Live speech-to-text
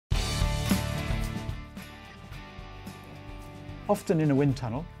often in a wind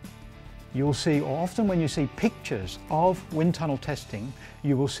tunnel, you'll see, or often when you see pictures of wind tunnel testing,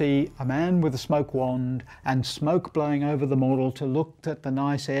 you will see a man with a smoke wand and smoke blowing over the model to look at the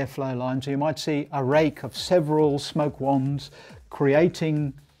nice airflow lines. So you might see a rake of several smoke wands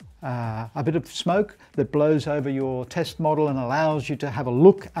creating a bit of smoke that blows over your test model and allows you to have a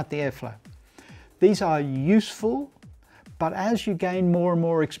look at the airflow. These are useful, but as you gain more and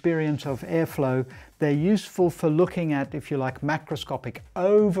more experience of airflow, they're useful for looking at, if you like, macroscopic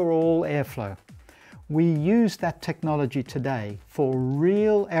overall airflow. We use that technology today for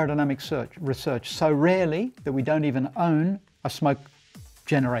real aerodynamic research so rarely that we don't even own a smoke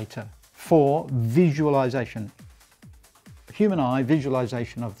generator for visualization, human eye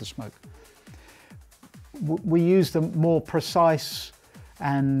visualization of the smoke. We use the more precise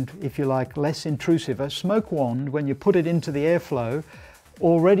and, if you like, less intrusive. A smoke wand, when you put it into the airflow,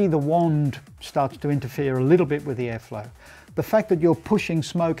 already the wand starts to interfere a little bit with the airflow. The fact that you're pushing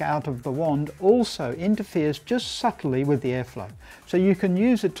smoke out of the wand also interferes just subtly with the airflow. So you can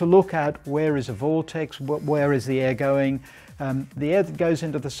use it to look at where is a vortex, where is the air going, the air that goes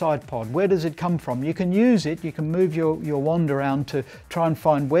into the side pod, where does it come from? You can use it, you can move your wand around to try and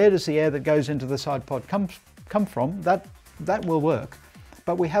find where does the air that goes into the side pod come from. That will work.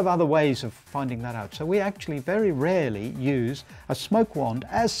 But we have other ways of finding that out. So we actually very rarely use a smoke wand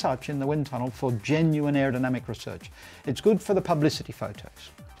as such in the wind tunnel for genuine aerodynamic research. It's good for the publicity photos.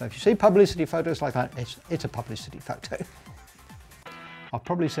 So if you see publicity photos like that, it's a publicity photo. I've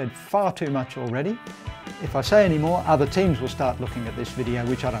probably said far too much already. If I say any more, other teams will start looking at this video,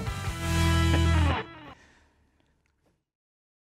 which I don't.